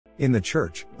In the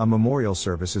church, a memorial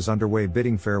service is underway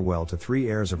bidding farewell to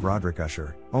 3 heirs of Roderick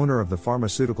Usher, owner of the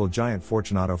pharmaceutical giant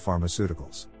Fortunato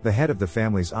Pharmaceuticals. The head of the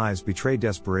family's eyes betray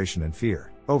desperation and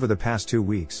fear. Over the past 2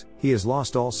 weeks, he has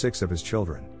lost all 6 of his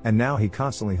children, and now he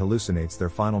constantly hallucinates their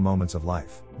final moments of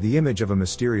life. The image of a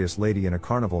mysterious lady in a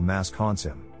carnival mask haunts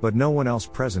him, but no one else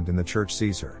present in the church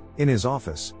sees her. In his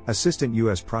office, Assistant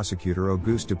U.S. Prosecutor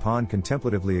Auguste Dupin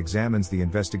contemplatively examines the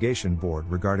investigation board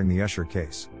regarding the Usher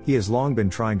case. He has long been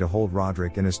trying to hold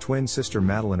Roderick and his twin sister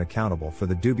Madeline accountable for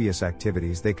the dubious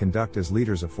activities they conduct as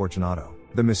leaders of Fortunato.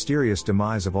 The mysterious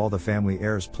demise of all the family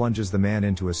heirs plunges the man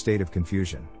into a state of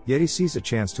confusion, yet he sees a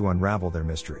chance to unravel their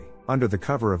mystery. Under the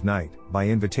cover of night, by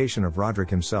invitation of Roderick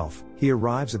himself, he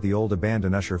arrives at the old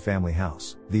abandoned Usher family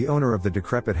house. The owner of the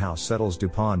decrepit house settles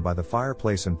Dupin by the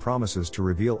fireplace and promises to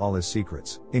reveal all his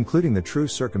secrets, including the true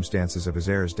circumstances of his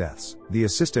heirs' deaths. The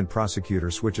assistant prosecutor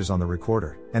switches on the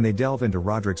recorder, and they delve into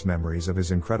Roderick's memories of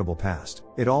his incredible past.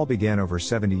 It all began over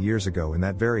 70 years ago in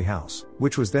that very house,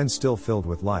 which was then still filled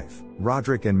with life.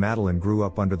 Roderick and Madeline grew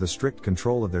up under the strict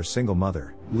control of their single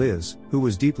mother, Liz, who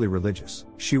was deeply religious.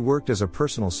 She worked as a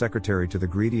personal secretary to the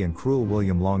greedy and cruel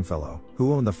William Longfellow,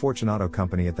 who owned the Fortunato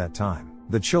company at that time.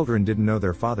 The children didn't know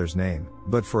their father's name,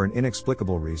 but for an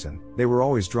inexplicable reason, they were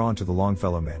always drawn to the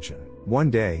Longfellow mansion. One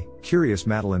day, curious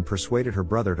Madeline persuaded her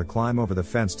brother to climb over the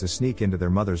fence to sneak into their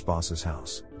mother's boss's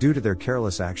house. Due to their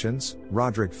careless actions,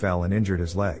 Roderick fell and injured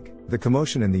his leg. The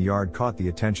commotion in the yard caught the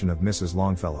attention of Mrs.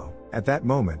 Longfellow. At that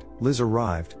moment, Liz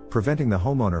arrived, preventing the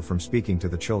homeowner from speaking to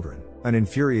the children. An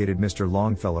infuriated Mr.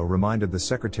 Longfellow reminded the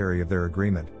secretary of their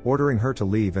agreement, ordering her to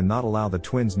leave and not allow the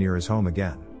twins near his home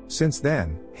again. Since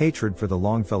then, hatred for the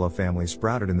Longfellow family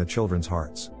sprouted in the children's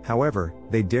hearts. However,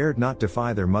 they dared not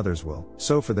defy their mother's will,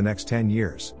 so for the next 10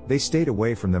 years, they stayed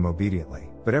away from them obediently.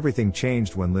 But everything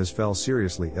changed when Liz fell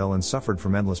seriously ill and suffered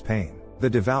from endless pain. The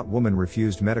devout woman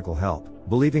refused medical help,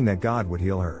 believing that God would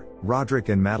heal her. Roderick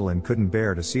and Madeline couldn't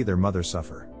bear to see their mother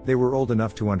suffer. They were old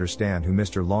enough to understand who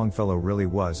Mr. Longfellow really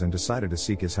was and decided to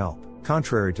seek his help.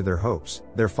 Contrary to their hopes,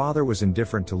 their father was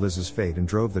indifferent to Liz's fate and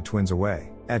drove the twins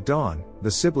away. At dawn, the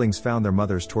siblings found their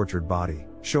mother's tortured body,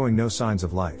 showing no signs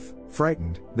of life.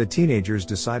 Frightened, the teenagers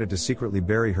decided to secretly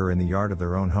bury her in the yard of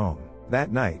their own home.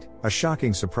 That night, a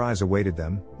shocking surprise awaited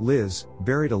them. Liz,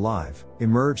 buried alive,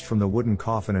 emerged from the wooden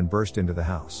coffin and burst into the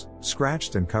house.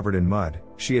 Scratched and covered in mud,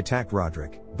 she attacked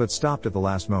Roderick, but stopped at the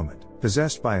last moment.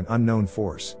 Possessed by an unknown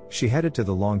force, she headed to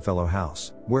the Longfellow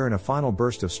house, where in a final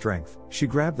burst of strength, she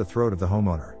grabbed the throat of the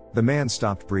homeowner. The man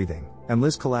stopped breathing, and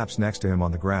Liz collapsed next to him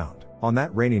on the ground. On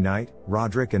that rainy night,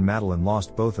 Roderick and Madeline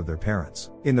lost both of their parents.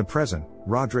 In the present,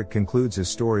 Roderick concludes his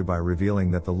story by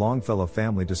revealing that the Longfellow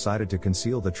family decided to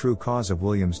conceal the true cause of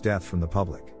William's death from the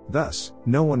public. Thus,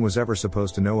 no one was ever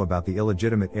supposed to know about the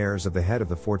illegitimate heirs of the head of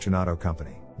the Fortunato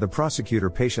company. The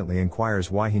prosecutor patiently inquires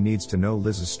why he needs to know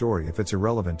Liz's story if it's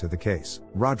irrelevant to the case.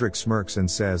 Roderick smirks and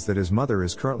says that his mother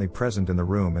is currently present in the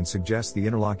room and suggests the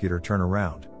interlocutor turn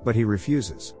around, but he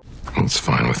refuses. It's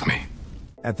fine with me.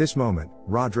 At this moment,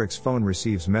 Roderick's phone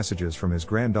receives messages from his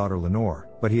granddaughter Lenore,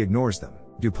 but he ignores them.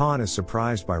 Dupin is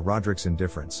surprised by Roderick's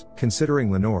indifference,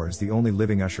 considering Lenore is the only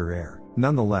living Usher heir.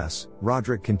 Nonetheless,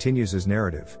 Roderick continues his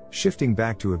narrative, shifting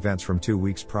back to events from 2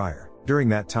 weeks prior. During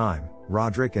that time,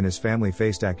 Roderick and his family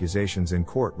faced accusations in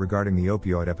court regarding the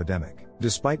opioid epidemic.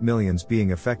 Despite millions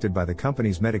being affected by the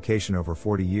company's medication over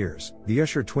 40 years, the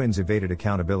Usher twins evaded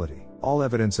accountability. All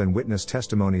evidence and witness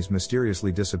testimonies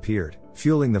mysteriously disappeared,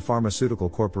 fueling the pharmaceutical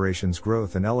corporation's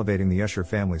growth and elevating the Usher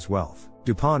family's wealth.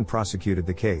 Dupin prosecuted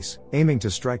the case, aiming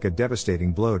to strike a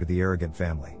devastating blow to the arrogant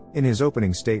family. In his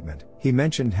opening statement, he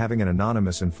mentioned having an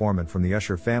anonymous informant from the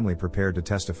Usher family prepared to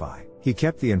testify. He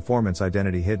kept the informant's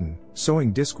identity hidden,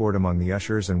 sowing discord among the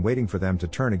Ushers and waiting for them to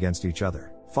turn against each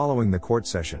other. Following the court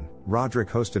session, Roderick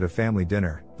hosted a family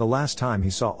dinner, the last time he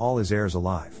saw all his heirs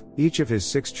alive. Each of his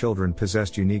 6 children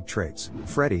possessed unique traits.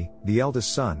 Freddie, the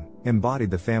eldest son, embodied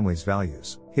the family's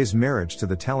values. His marriage to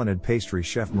the talented pastry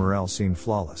chef Morel seemed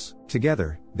flawless.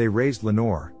 Together, they raised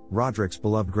Lenore, Roderick's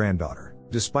beloved granddaughter.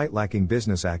 Despite lacking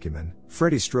business acumen,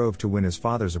 Freddie strove to win his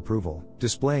father's approval,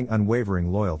 displaying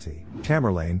unwavering loyalty.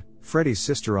 Tamerlane, Freddie's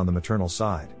sister on the maternal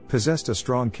side, possessed a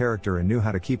strong character and knew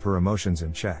how to keep her emotions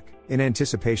in check. In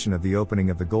anticipation of the opening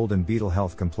of the Golden Beetle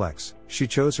Health Complex, she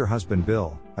chose her husband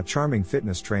Bill, a charming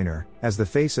fitness trainer, as the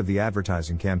face of the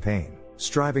advertising campaign.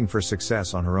 Striving for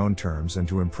success on her own terms and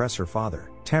to impress her father,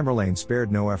 Tamerlane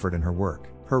spared no effort in her work.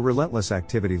 Her relentless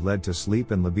activity led to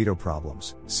sleep and libido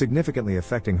problems, significantly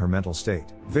affecting her mental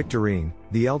state. Victorine,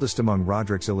 the eldest among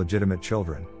Roderick's illegitimate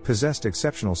children, possessed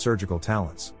exceptional surgical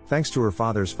talents. Thanks to her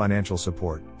father's financial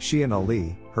support, she and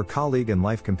Ali, her colleague and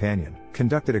life companion,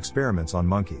 conducted experiments on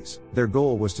monkeys. Their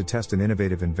goal was to test an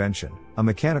innovative invention, a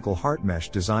mechanical heart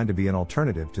mesh designed to be an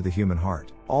alternative to the human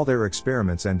heart. All their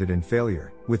experiments ended in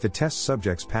failure, with the test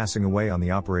subjects passing away on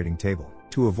the operating table.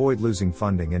 To avoid losing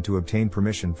funding and to obtain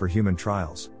permission for human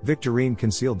trials, Victorine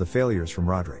concealed the failures from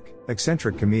Roderick.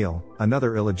 Eccentric Camille,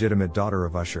 another illegitimate daughter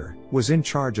of Usher, was in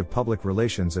charge of public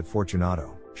relations at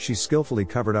Fortunato. She skillfully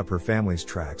covered up her family's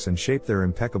tracks and shaped their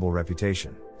impeccable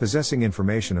reputation. Possessing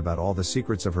information about all the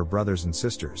secrets of her brothers and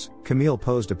sisters, Camille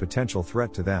posed a potential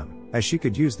threat to them, as she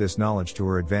could use this knowledge to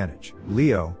her advantage.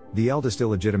 Leo, the eldest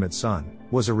illegitimate son,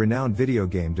 was a renowned video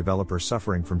game developer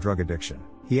suffering from drug addiction.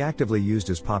 He actively used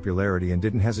his popularity and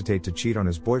didn't hesitate to cheat on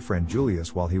his boyfriend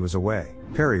Julius while he was away.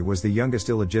 Perry was the youngest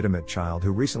illegitimate child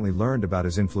who recently learned about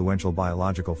his influential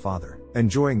biological father.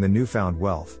 Enjoying the newfound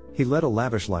wealth, he led a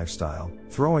lavish lifestyle,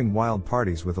 throwing wild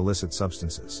parties with illicit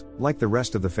substances. Like the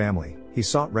rest of the family, he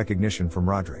sought recognition from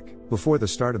Roderick. Before the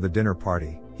start of the dinner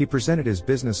party, he presented his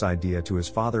business idea to his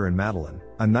father and Madeline,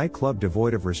 a nightclub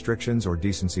devoid of restrictions or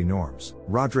decency norms.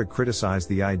 Roderick criticized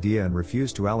the idea and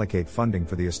refused to allocate funding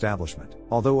for the establishment.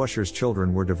 Although Usher's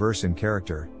children were diverse in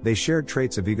character, they shared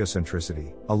traits of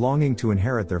egocentricity, a longing to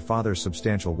inherit their father's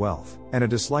substantial wealth, and a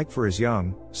dislike for his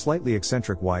young, slightly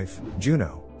eccentric wife,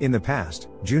 Juno. In the past,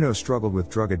 Juno struggled with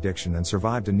drug addiction and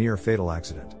survived a near-fatal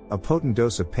accident. A potent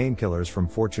dose of painkillers from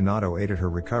Fortunato aided her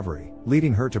recovery,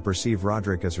 leading her to perceive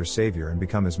Roderick as her savior and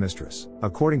become his mistress.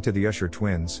 According to the Usher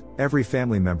twins, every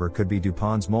family member could be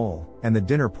Dupon's mole, and the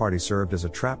dinner party served as a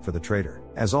trap for the traitor.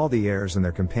 As all the heirs and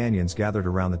their companions gathered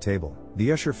around the table,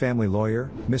 the Usher family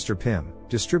lawyer, Mr. Pym,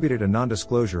 distributed a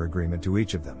non-disclosure agreement to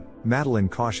each of them. Madeline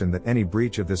cautioned that any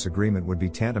breach of this agreement would be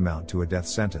tantamount to a death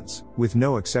sentence, with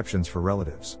no exceptions for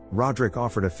relatives. Roderick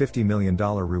offered a $50 million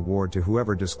reward to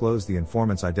whoever disclosed the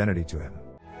informant's identity to him.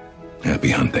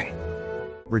 Happy hunting.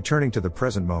 Returning to the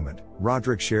present moment,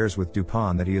 Roderick shares with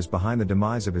Dupont that he is behind the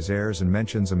demise of his heirs and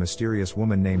mentions a mysterious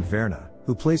woman named Verna,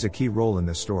 who plays a key role in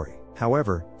this story.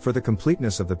 However, for the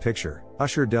completeness of the picture,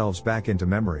 Usher delves back into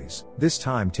memories, this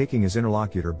time taking his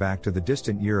interlocutor back to the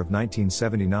distant year of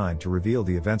 1979 to reveal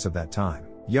the events of that time.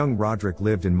 Young Roderick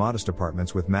lived in modest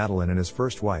apartments with Madeline and his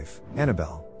first wife,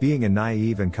 Annabelle. Being a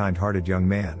naive and kind-hearted young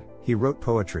man, he wrote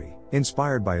poetry,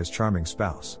 inspired by his charming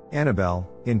spouse. Annabelle,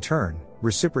 in turn,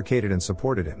 reciprocated and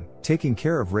supported him, taking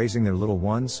care of raising their little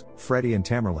ones, Freddie and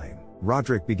Tamerlane.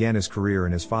 Roderick began his career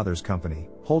in his father's company,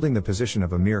 holding the position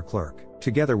of a mere clerk.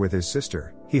 Together with his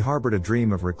sister, he harbored a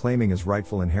dream of reclaiming his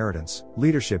rightful inheritance,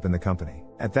 leadership in the company.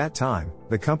 At that time,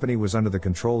 the company was under the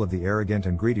control of the arrogant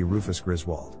and greedy Rufus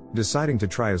Griswold. Deciding to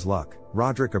try his luck,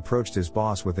 Roderick approached his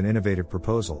boss with an innovative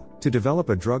proposal to develop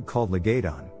a drug called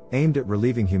Ligadon, aimed at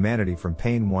relieving humanity from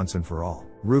pain once and for all.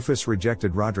 Rufus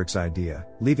rejected Roderick's idea,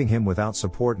 leaving him without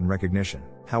support and recognition.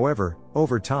 However,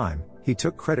 over time, he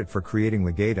took credit for creating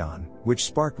Ligadon, which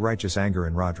sparked righteous anger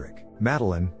in Roderick.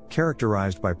 Madeline,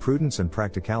 characterized by prudence and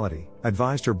practicality,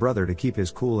 advised her brother to keep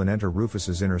his cool and enter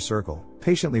Rufus's inner circle,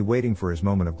 patiently waiting for his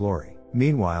moment of glory.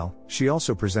 Meanwhile, she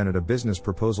also presented a business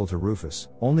proposal to Rufus,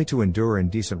 only to endure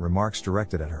indecent remarks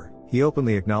directed at her. He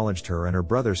openly acknowledged her and her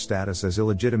brother's status as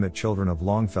illegitimate children of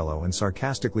Longfellow and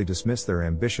sarcastically dismissed their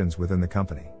ambitions within the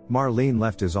company. Marlene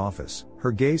left his office,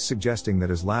 her gaze suggesting that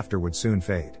his laughter would soon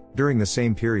fade. During the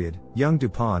same period, young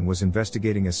Dupont was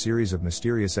investigating a series of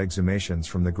mysterious exhumations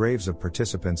from the graves of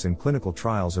participants in clinical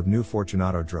trials of new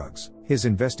Fortunato drugs. His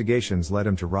investigations led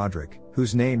him to Roderick,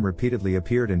 whose name repeatedly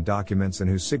appeared in documents and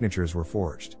whose signatures were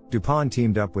forged. Dupont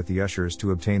teamed up with the Ushers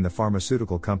to obtain the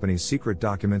pharmaceutical company's secret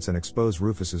documents and expose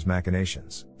Rufus's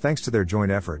machinations. Thanks to their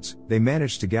joint efforts, they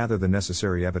managed to gather the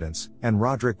necessary evidence, and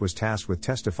Roderick was tasked with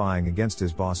testifying against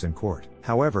his boss in court.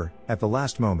 However, at the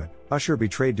last moment, Usher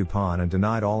betrayed Dupont and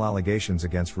denied all allegations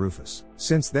against Rufus.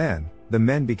 Since then, the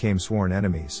men became sworn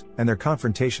enemies, and their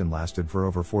confrontation lasted for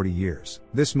over 40 years.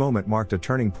 This moment marked a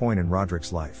turning point in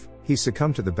Roderick's life. He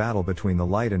succumbed to the battle between the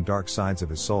light and dark sides of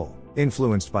his soul.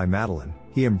 Influenced by Madeline,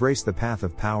 he embraced the path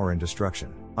of power and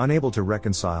destruction. Unable to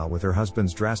reconcile with her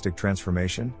husband's drastic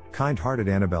transformation, kind-hearted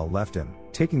Annabelle left him,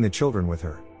 taking the children with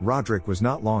her. Roderick was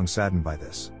not long saddened by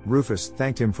this. Rufus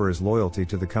thanked him for his loyalty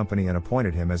to the company and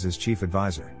appointed him as his chief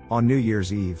advisor. On New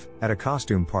Year's Eve, at a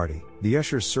costume party, the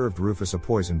Ushers served Rufus a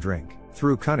poisoned drink.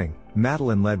 Through cunning,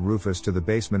 Madeline led Rufus to the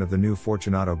basement of the new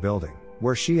Fortunato building,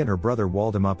 where she and her brother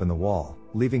walled him up in the wall,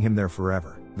 leaving him there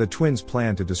forever. The twins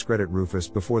planned to discredit Rufus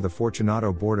before the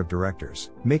Fortunato board of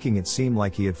directors, making it seem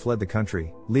like he had fled the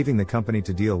country, leaving the company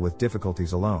to deal with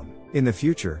difficulties alone. In the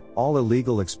future, all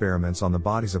illegal experiments on the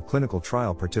bodies of clinical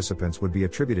trial participants would be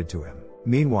attributed to him.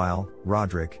 Meanwhile,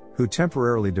 Roderick, who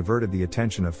temporarily diverted the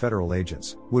attention of federal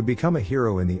agents, would become a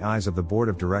hero in the eyes of the board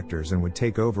of directors and would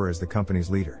take over as the company's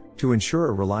leader. To ensure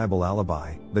a reliable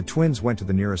alibi, the twins went to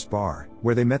the nearest bar,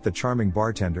 where they met the charming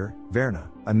bartender, Verna.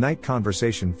 A night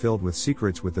conversation filled with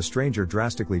secrets with the stranger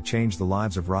drastically changed the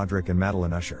lives of Roderick and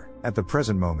Madeline Usher. At the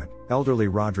present moment, elderly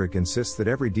Roderick insists that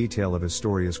every detail of his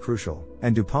story is crucial,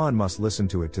 and Dupin must listen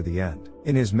to it to the end.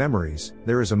 In his memories,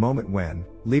 there is a moment when,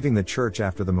 leaving the church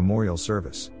after the memorial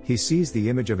service, he sees the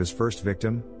image of his first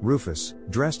victim, Rufus,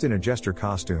 dressed in a jester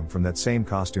costume from that same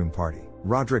costume party.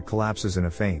 Roderick collapses in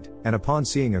a faint, and upon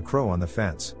seeing a crow on the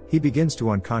fence, he begins to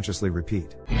unconsciously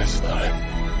repeat, This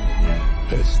time.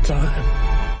 This time.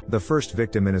 The first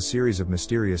victim in a series of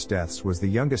mysterious deaths was the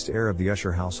youngest heir of the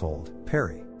Usher household,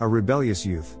 Perry. A rebellious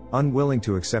youth, unwilling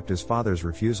to accept his father's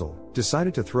refusal,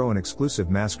 decided to throw an exclusive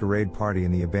masquerade party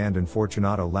in the abandoned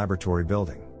Fortunato laboratory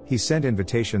building. He sent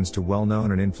invitations to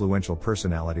well-known and influential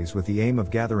personalities with the aim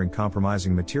of gathering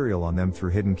compromising material on them through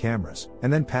hidden cameras,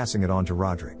 and then passing it on to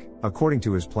Roderick. According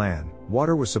to his plan,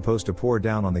 water was supposed to pour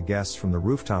down on the guests from the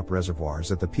rooftop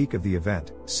reservoirs at the peak of the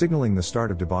event, signaling the start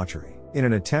of debauchery. In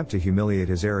an attempt to humiliate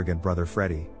his arrogant brother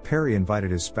Freddie, Perry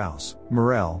invited his spouse,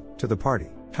 Morel, to the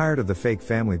party. Tired of the fake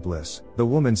family bliss, the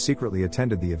woman secretly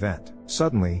attended the event.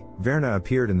 Suddenly, Verna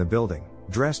appeared in the building,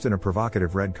 dressed in a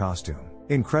provocative red costume.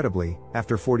 Incredibly,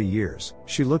 after 40 years,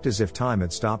 she looked as if time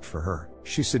had stopped for her.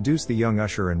 She seduced the young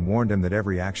Usher and warned him that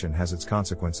every action has its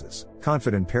consequences.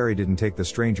 Confident, Perry didn't take the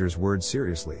stranger's words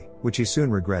seriously, which he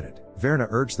soon regretted. Verna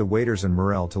urged the waiters and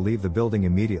Morel to leave the building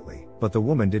immediately, but the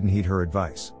woman didn't heed her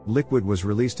advice. Liquid was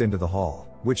released into the hall,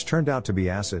 which turned out to be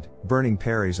acid, burning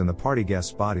Perry's and the party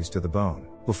guests' bodies to the bone.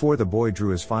 Before the boy drew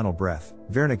his final breath,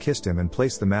 Verna kissed him and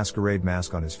placed the masquerade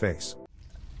mask on his face.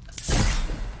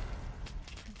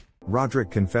 Roderick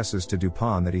confesses to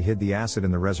Dupin that he hid the acid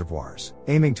in the reservoirs,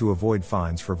 aiming to avoid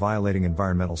fines for violating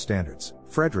environmental standards.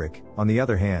 Frederick, on the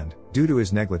other hand, due to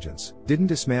his negligence, didn't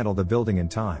dismantle the building in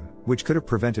time, which could have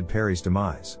prevented Perry's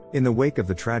demise. In the wake of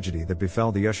the tragedy that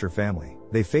befell the Usher family,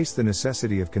 they faced the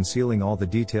necessity of concealing all the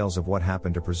details of what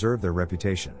happened to preserve their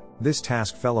reputation. This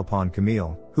task fell upon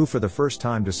Camille, who for the first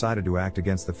time decided to act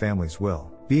against the family's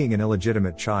will. Being an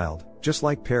illegitimate child, just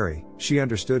like Perry, she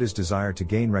understood his desire to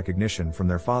gain recognition from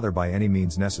their father by any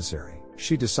means necessary.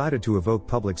 She decided to evoke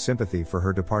public sympathy for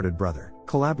her departed brother.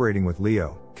 Collaborating with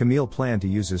Leo, Camille planned to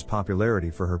use his popularity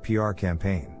for her PR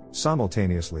campaign.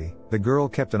 Simultaneously, the girl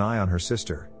kept an eye on her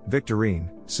sister,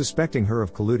 Victorine, suspecting her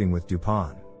of colluding with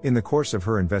Dupin. In the course of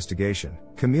her investigation,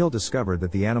 Camille discovered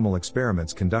that the animal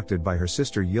experiments conducted by her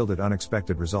sister yielded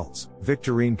unexpected results.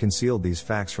 Victorine concealed these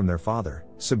facts from their father,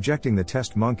 subjecting the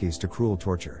test monkeys to cruel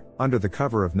torture. Under the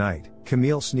cover of night,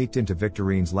 Camille sneaked into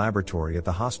Victorine's laboratory at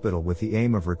the hospital with the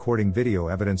aim of recording video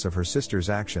evidence of her sister's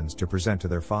actions to present to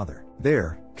their father.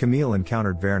 There, Camille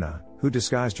encountered Verna, who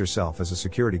disguised herself as a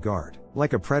security guard.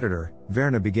 Like a predator,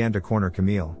 Verna began to corner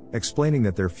Camille, explaining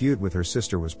that their feud with her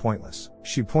sister was pointless.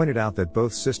 She pointed out that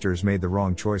both sisters made the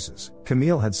wrong choices.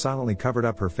 Camille had silently covered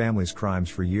up her family's crimes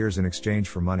for years in exchange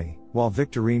for money, while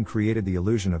Victorine created the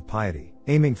illusion of piety,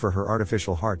 aiming for her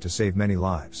artificial heart to save many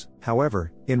lives.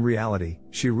 However, in reality,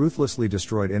 she ruthlessly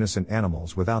destroyed innocent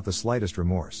animals without the slightest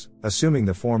remorse. Assuming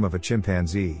the form of a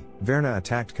chimpanzee, Verna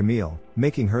attacked Camille,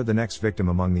 making her the next victim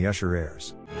among the Usher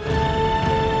heirs.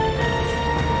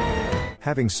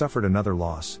 Having suffered another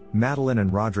loss, Madeline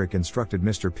and Roderick instructed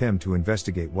Mr. Pym to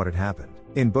investigate what had happened.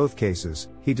 In both cases,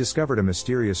 he discovered a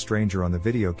mysterious stranger on the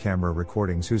video camera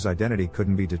recordings whose identity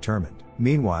couldn't be determined.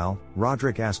 Meanwhile,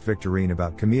 Roderick asked Victorine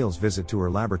about Camille's visit to her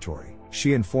laboratory.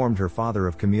 She informed her father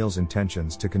of Camille's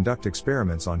intentions to conduct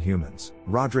experiments on humans.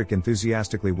 Roderick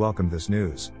enthusiastically welcomed this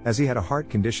news, as he had a heart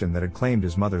condition that had claimed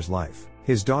his mother's life.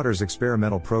 His daughter's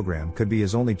experimental program could be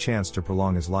his only chance to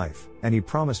prolong his life, and he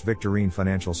promised Victorine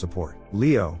financial support.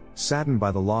 Leo, saddened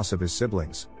by the loss of his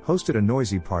siblings, hosted a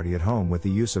noisy party at home with the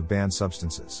use of banned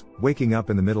substances. Waking up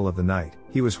in the middle of the night,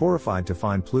 he was horrified to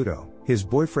find Pluto, his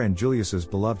boyfriend Julius's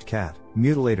beloved cat,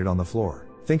 mutilated on the floor.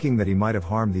 Thinking that he might have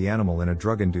harmed the animal in a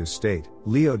drug-induced state,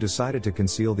 Leo decided to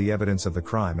conceal the evidence of the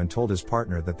crime and told his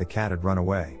partner that the cat had run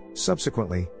away.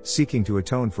 Subsequently, seeking to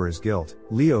atone for his guilt,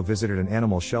 Leo visited an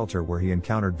animal shelter where he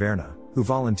encountered Verna, who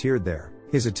volunteered there.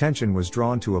 His attention was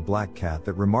drawn to a black cat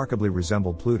that remarkably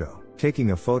resembled Pluto.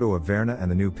 Taking a photo of Verna and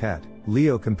the new pet,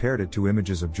 Leo compared it to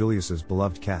images of Julius's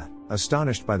beloved cat.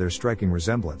 Astonished by their striking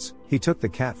resemblance, he took the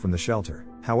cat from the shelter.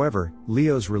 However,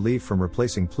 Leo's relief from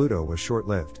replacing Pluto was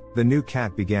short-lived. The new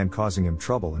cat began causing him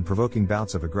trouble and provoking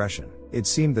bouts of aggression. It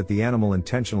seemed that the animal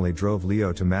intentionally drove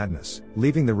Leo to madness,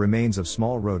 leaving the remains of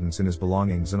small rodents in his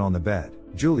belongings and on the bed.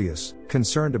 Julius,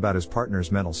 concerned about his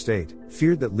partner's mental state,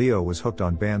 feared that Leo was hooked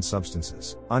on banned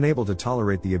substances. Unable to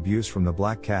tolerate the abuse from the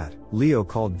black cat, Leo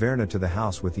called Verna to the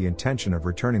house with the intention of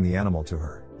returning the animal to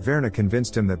her. Verna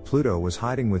convinced him that Pluto was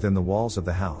hiding within the walls of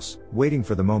the house, waiting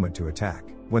for the moment to attack.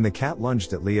 When the cat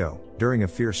lunged at Leo, during a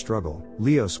fierce struggle,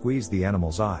 Leo squeezed the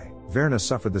animal's eye. Verna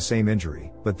suffered the same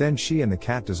injury, but then she and the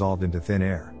cat dissolved into thin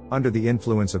air. Under the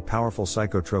influence of powerful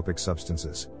psychotropic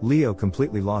substances, Leo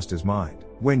completely lost his mind.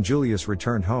 When Julius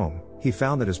returned home, he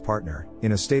found that his partner,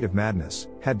 in a state of madness,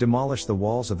 had demolished the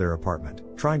walls of their apartment,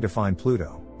 trying to find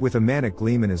Pluto. With a manic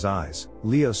gleam in his eyes,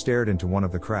 Leo stared into one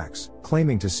of the cracks,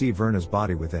 claiming to see Verna's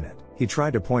body within it. He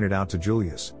tried to point it out to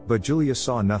Julius, but Julius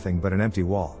saw nothing but an empty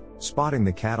wall. Spotting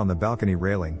the cat on the balcony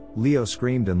railing, Leo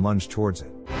screamed and lunged towards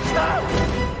it. Stop!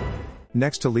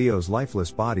 Next to Leo's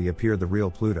lifeless body appeared the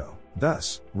real Pluto.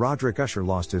 Thus, Roderick Usher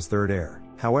lost his third heir.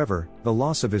 However, the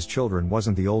loss of his children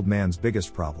wasn't the old man's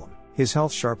biggest problem. His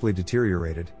health sharply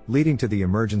deteriorated, leading to the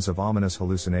emergence of ominous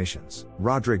hallucinations.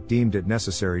 Roderick deemed it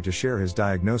necessary to share his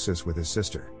diagnosis with his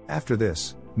sister. After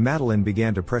this, Madeline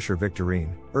began to pressure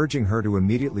Victorine, urging her to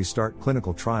immediately start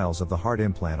clinical trials of the heart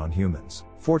implant on humans.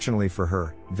 Fortunately for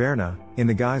her, Verna, in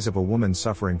the guise of a woman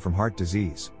suffering from heart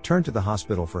disease, turned to the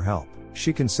hospital for help.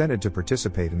 She consented to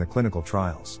participate in the clinical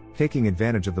trials. Taking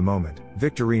advantage of the moment,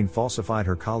 Victorine falsified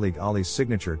her colleague Ali's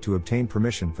signature to obtain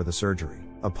permission for the surgery.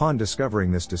 Upon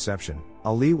discovering this deception,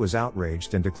 Ali was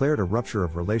outraged and declared a rupture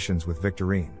of relations with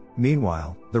Victorine.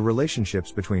 Meanwhile, the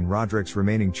relationships between Roderick's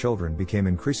remaining children became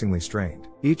increasingly strained.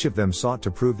 Each of them sought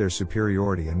to prove their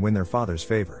superiority and win their father's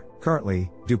favor. Currently,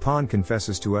 Dupin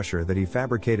confesses to Usher that he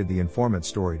fabricated the informant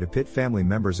story to pit family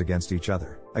members against each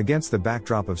other. Against the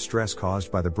backdrop of stress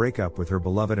caused by the breakup with her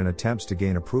beloved and attempts to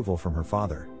gain approval from her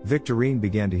father, Victorine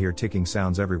began to hear ticking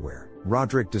sounds everywhere.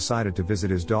 Roderick decided to visit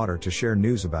his daughter to share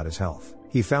news about his health.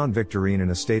 He found Victorine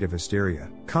in a state of hysteria,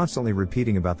 constantly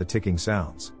repeating about the ticking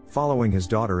sounds. Following his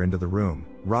daughter into the room,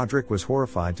 Roderick was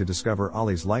horrified to discover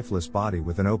Ali's lifeless body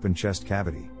with an open chest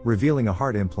cavity, revealing a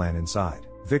heart implant inside.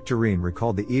 Victorine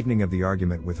recalled the evening of the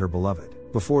argument with her beloved.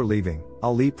 Before leaving,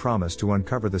 Ali promised to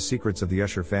uncover the secrets of the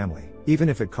Usher family, even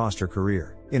if it cost her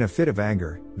career. In a fit of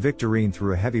anger, Victorine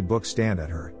threw a heavy book stand at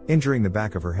her, injuring the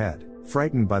back of her head.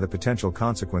 Frightened by the potential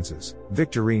consequences,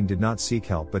 Victorine did not seek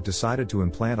help but decided to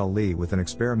implant Ali with an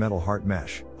experimental heart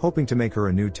mesh, hoping to make her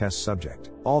a new test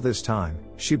subject. All this time,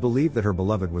 she believed that her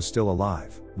beloved was still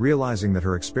alive. Realizing that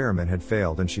her experiment had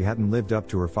failed and she hadn't lived up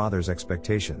to her father's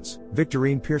expectations,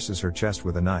 Victorine pierces her chest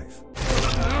with a knife.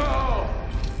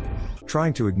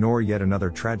 Trying to ignore yet another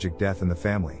tragic death in the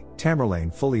family,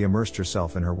 Tamerlane fully immersed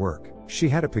herself in her work. She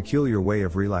had a peculiar way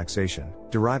of relaxation,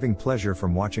 deriving pleasure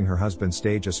from watching her husband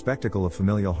stage a spectacle of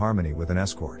familial harmony with an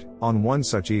escort. On one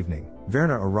such evening,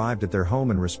 Verna arrived at their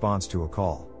home in response to a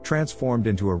call, transformed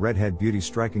into a redhead beauty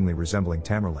strikingly resembling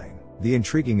Tamerlane. The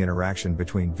intriguing interaction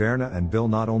between Verna and Bill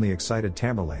not only excited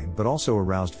Tamerlane but also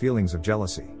aroused feelings of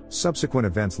jealousy. Subsequent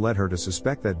events led her to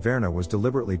suspect that Verna was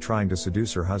deliberately trying to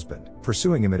seduce her husband,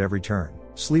 pursuing him at every turn.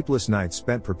 Sleepless nights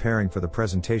spent preparing for the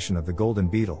presentation of the Golden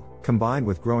Beetle, combined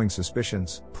with growing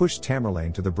suspicions, pushed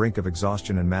Tamerlane to the brink of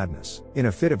exhaustion and madness. In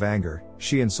a fit of anger,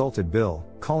 she insulted Bill,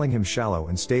 calling him shallow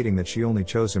and stating that she only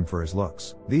chose him for his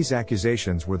looks. These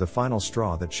accusations were the final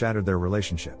straw that shattered their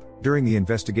relationship. During the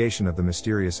investigation of the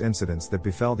mysterious incidents that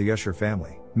befell the Usher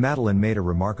family, Madeline made a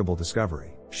remarkable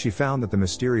discovery. She found that the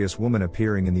mysterious woman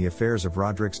appearing in the affairs of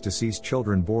Roderick's deceased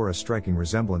children bore a striking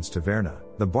resemblance to Verna,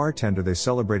 the bartender they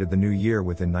celebrated the new year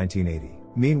with in 1980.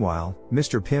 Meanwhile,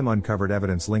 Mr. Pym uncovered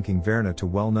evidence linking Verna to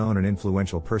well-known and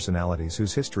influential personalities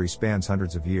whose history spans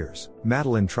hundreds of years.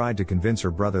 Madeline tried to convince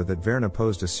her brother that Verna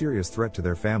posed a serious threat to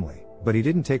their family, but he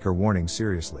didn't take her warning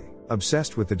seriously.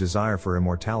 Obsessed with the desire for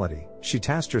immortality, she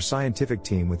tasked her scientific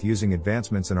team with using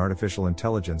advancements in artificial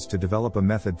intelligence to develop a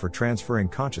method for transferring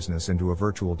consciousness into a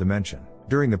virtual dimension.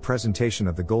 During the presentation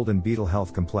of the Golden Beetle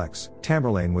Health Complex,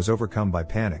 Tamerlane was overcome by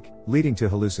panic, leading to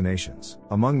hallucinations.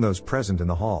 Among those present in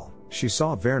the hall, she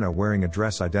saw Verna wearing a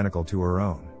dress identical to her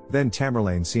own. Then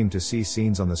Tamerlane seemed to see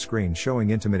scenes on the screen showing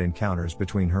intimate encounters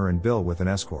between her and Bill with an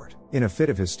escort. In a fit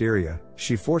of hysteria,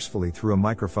 she forcefully threw a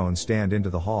microphone stand into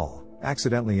the hall,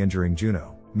 accidentally injuring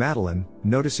Juno. Madeline,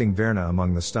 noticing Verna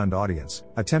among the stunned audience,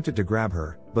 attempted to grab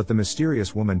her, but the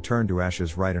mysterious woman turned to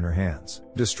ashes right in her hands.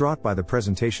 Distraught by the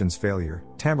presentation's failure,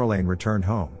 Tamerlane returned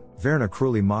home. Verna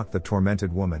cruelly mocked the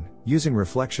tormented woman, using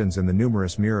reflections in the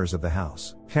numerous mirrors of the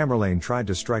house. Tamerlane tried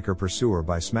to strike her pursuer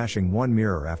by smashing one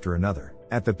mirror after another.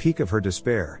 At the peak of her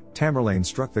despair, Tamerlane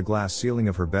struck the glass ceiling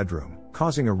of her bedroom,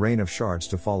 causing a rain of shards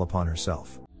to fall upon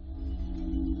herself.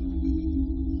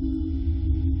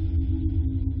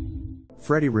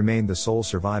 Freddie remained the sole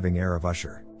surviving heir of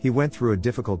Usher. He went through a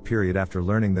difficult period after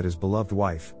learning that his beloved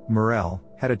wife, Morel,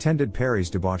 had attended Perry's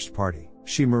debauched party.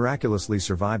 She miraculously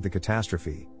survived the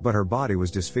catastrophe, but her body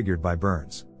was disfigured by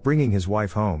burns. Bringing his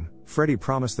wife home, Freddie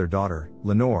promised their daughter,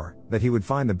 Lenore, that he would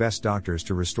find the best doctors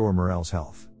to restore Morel's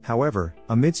health. However,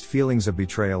 amidst feelings of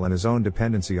betrayal and his own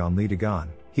dependency on Lee Dagon,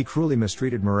 he cruelly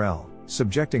mistreated Morel,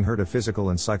 subjecting her to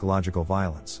physical and psychological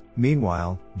violence.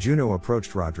 Meanwhile, Juno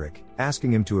approached Roderick,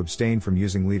 asking him to abstain from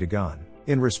using Lee Dagon.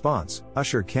 In response,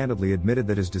 Usher candidly admitted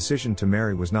that his decision to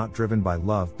marry was not driven by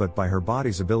love but by her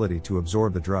body's ability to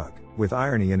absorb the drug. With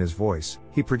irony in his voice,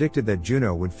 he predicted that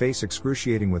Juno would face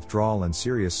excruciating withdrawal and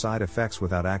serious side effects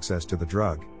without access to the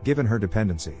drug, given her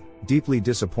dependency. Deeply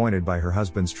disappointed by her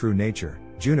husband's true nature,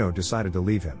 Juno decided to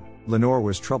leave him. Lenore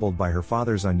was troubled by her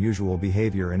father's unusual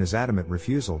behavior and his adamant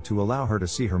refusal to allow her to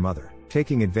see her mother.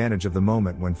 Taking advantage of the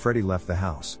moment when Freddie left the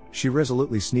house, she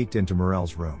resolutely sneaked into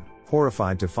Morel's room.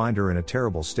 Horrified to find her in a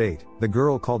terrible state, the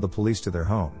girl called the police to their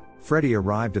home. Freddie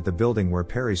arrived at the building where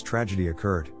Perry's tragedy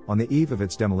occurred, on the eve of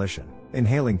its demolition.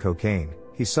 Inhaling cocaine,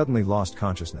 he suddenly lost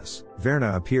consciousness.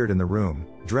 Verna appeared in the room,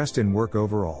 dressed in work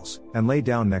overalls, and lay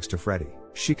down next to Freddie.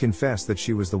 She confessed that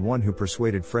she was the one who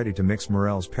persuaded Freddie to mix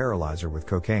Morel's paralyzer with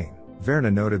cocaine.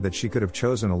 Verna noted that she could have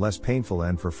chosen a less painful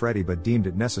end for Freddie but deemed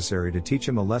it necessary to teach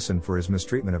him a lesson for his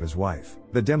mistreatment of his wife.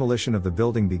 The demolition of the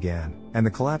building began, and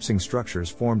the collapsing structures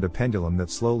formed a pendulum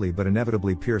that slowly but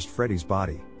inevitably pierced Freddie's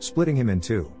body, splitting him in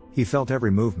two. He felt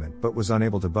every movement but was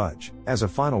unable to budge. As a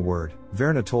final word,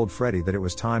 Verna told Freddie that it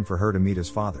was time for her to meet his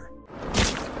father.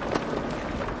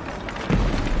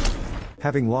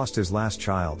 Having lost his last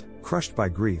child, crushed by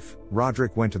grief,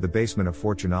 Roderick went to the basement of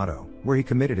Fortunato, where he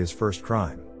committed his first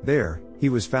crime. There, he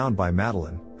was found by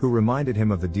Madeline, who reminded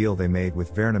him of the deal they made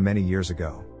with Verna many years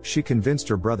ago. She convinced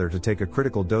her brother to take a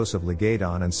critical dose of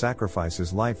Ligadon and sacrifice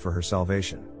his life for her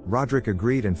salvation. Roderick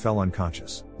agreed and fell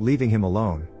unconscious. Leaving him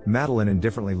alone, Madeline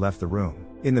indifferently left the room.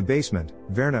 In the basement,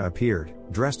 Verna appeared,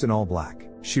 dressed in all black.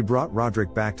 She brought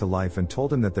Roderick back to life and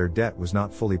told him that their debt was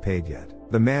not fully paid yet.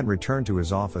 The man returned to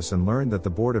his office and learned that the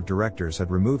board of directors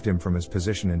had removed him from his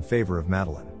position in favor of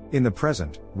Madeline. In the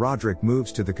present, Roderick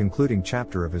moves to the concluding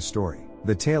chapter of his story.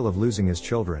 The tale of losing his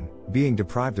children, being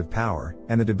deprived of power,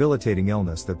 and the debilitating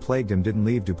illness that plagued him didn't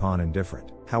leave Dupin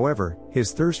indifferent. However,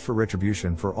 his thirst for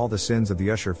retribution for all the sins of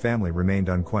the Usher family remained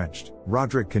unquenched.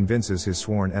 Roderick convinces his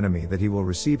sworn enemy that he will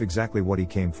receive exactly what he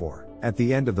came for. At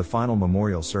the end of the final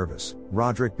memorial service,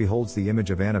 Roderick beholds the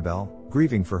image of Annabelle,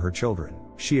 grieving for her children.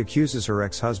 She accuses her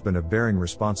ex-husband of bearing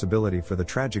responsibility for the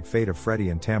tragic fate of Freddie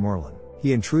and Tamerlane.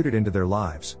 He intruded into their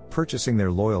lives, purchasing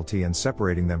their loyalty and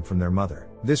separating them from their mother.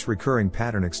 This recurring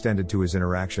pattern extended to his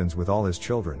interactions with all his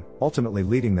children, ultimately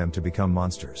leading them to become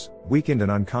monsters. Weakened and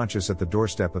unconscious at the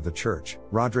doorstep of the church,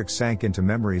 Roderick sank into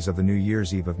memories of the New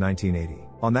Year's Eve of 1980.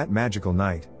 On that magical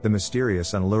night, the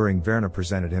mysterious and alluring Verna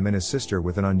presented him and his sister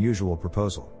with an unusual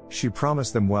proposal. She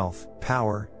promised them wealth,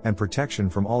 power, and protection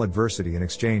from all adversity in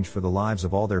exchange for the lives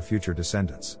of all their future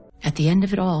descendants. At the end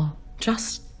of it all,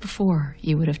 just before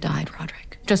you would have died,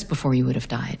 Roderick. Just before you would have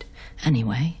died.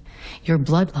 Anyway, your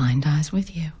bloodline dies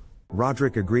with you.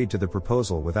 Roderick agreed to the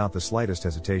proposal without the slightest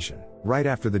hesitation. Right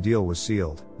after the deal was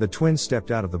sealed, the twins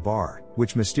stepped out of the bar,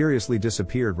 which mysteriously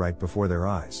disappeared right before their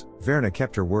eyes. Verna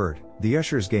kept her word. The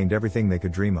Ushers gained everything they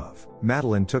could dream of.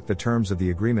 Madeline took the terms of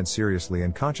the agreement seriously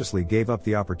and consciously gave up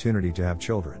the opportunity to have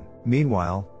children.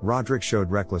 Meanwhile, Roderick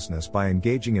showed recklessness by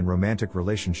engaging in romantic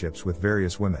relationships with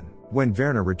various women. When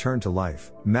Verna returned to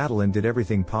life, Madeline did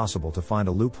everything possible to find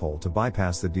a loophole to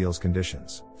bypass the deal's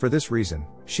conditions. For this reason,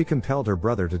 she compelled her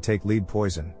brother to take lead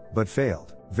poison, but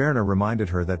failed. Verna reminded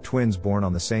her that twins born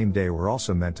on the same day were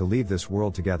also meant to leave this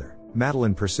world together.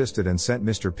 Madeline persisted and sent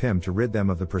Mr. Pym to rid them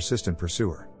of the persistent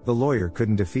pursuer. The lawyer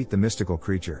couldn't defeat the mystical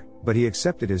creature, but he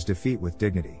accepted his defeat with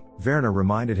dignity. Verna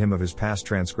reminded him of his past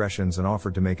transgressions and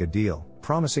offered to make a deal,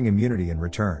 promising immunity in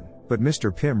return. But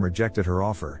Mr. Pym rejected her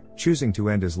offer, choosing to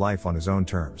end his life on his own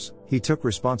terms. He took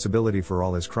responsibility for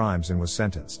all his crimes and was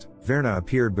sentenced. Verna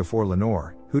appeared before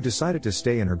Lenore, who decided to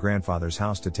stay in her grandfather's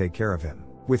house to take care of him.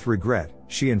 With regret,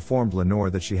 she informed Lenore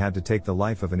that she had to take the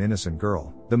life of an innocent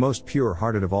girl, the most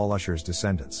pure-hearted of all Usher's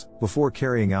descendants. Before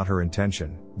carrying out her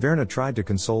intention, Verna tried to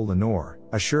console Lenore,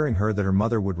 assuring her that her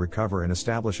mother would recover and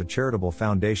establish a charitable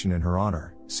foundation in her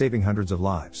honor, saving hundreds of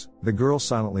lives. The girl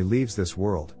silently leaves this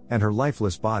world, and her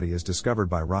lifeless body is discovered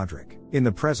by Roderick. In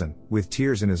the present, with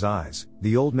tears in his eyes,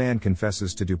 the old man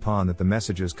confesses to Dupin that the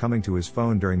messages coming to his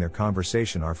phone during their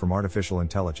conversation are from artificial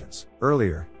intelligence.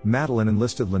 Earlier, Madeline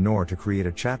enlisted Lenore to create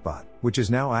a chatbot, which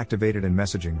is now activated and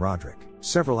messaging Roderick.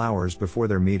 Several hours before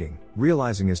their meeting,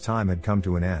 realizing his time had come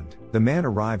to an end, the man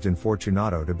arrived in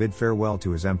Fortunato to bid farewell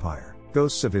to his empire.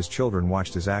 Ghosts of his children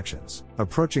watched his actions.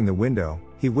 Approaching the window,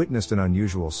 he witnessed an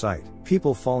unusual sight: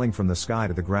 people falling from the sky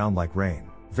to the ground like rain.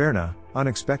 Verna,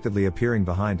 unexpectedly appearing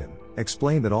behind him,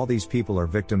 explained that all these people are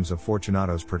victims of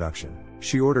Fortunato's production.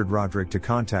 She ordered Roderick to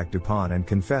contact Dupin and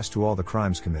confess to all the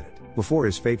crimes committed. Before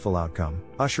his fateful outcome,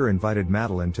 Usher invited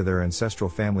Madeline to their ancestral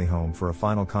family home for a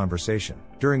final conversation,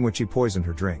 during which he poisoned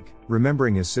her drink.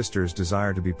 Remembering his sister's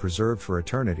desire to be preserved for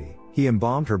eternity, he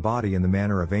embalmed her body in the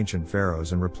manner of ancient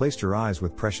pharaohs and replaced her eyes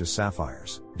with precious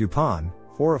sapphires. Dupin,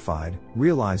 horrified,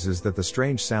 realizes that the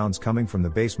strange sounds coming from the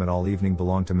basement all evening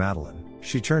belong to Madeline.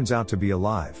 She turns out to be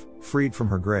alive, freed from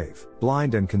her grave.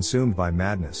 Blind and consumed by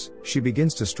madness, she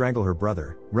begins to strangle her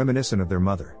brother, reminiscent of their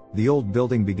mother. The old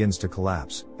building begins to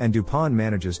collapse, and Dupin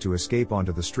manages to escape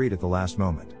onto the street at the last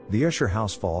moment. The Usher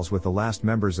house falls with the last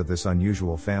members of this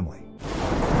unusual family.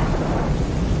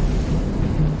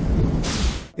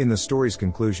 In the story's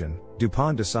conclusion,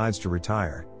 Dupin decides to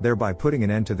retire, thereby putting an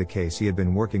end to the case he had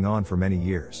been working on for many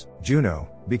years. Juno,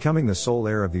 becoming the sole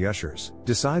heir of the Ushers,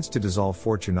 decides to dissolve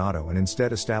Fortunato and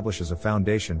instead establishes a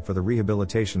foundation for the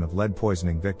rehabilitation of lead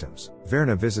poisoning victims.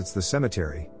 Verna visits the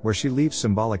cemetery, where she leaves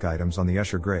symbolic items on the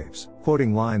Usher graves.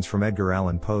 Quoting lines from Edgar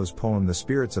Allan Poe's poem The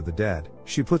Spirits of the Dead,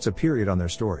 she puts a period on their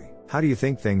story. How do you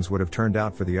think things would have turned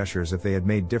out for the Ushers if they had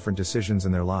made different decisions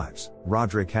in their lives?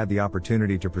 Roderick had the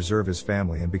opportunity to preserve his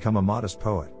family and become a modest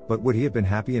poet, but would he have been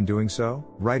happy in doing so?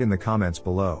 Write in the comments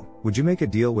below. Would you make a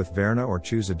deal with Verna or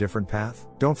choose a different path?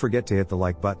 Don't forget to hit the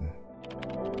like button.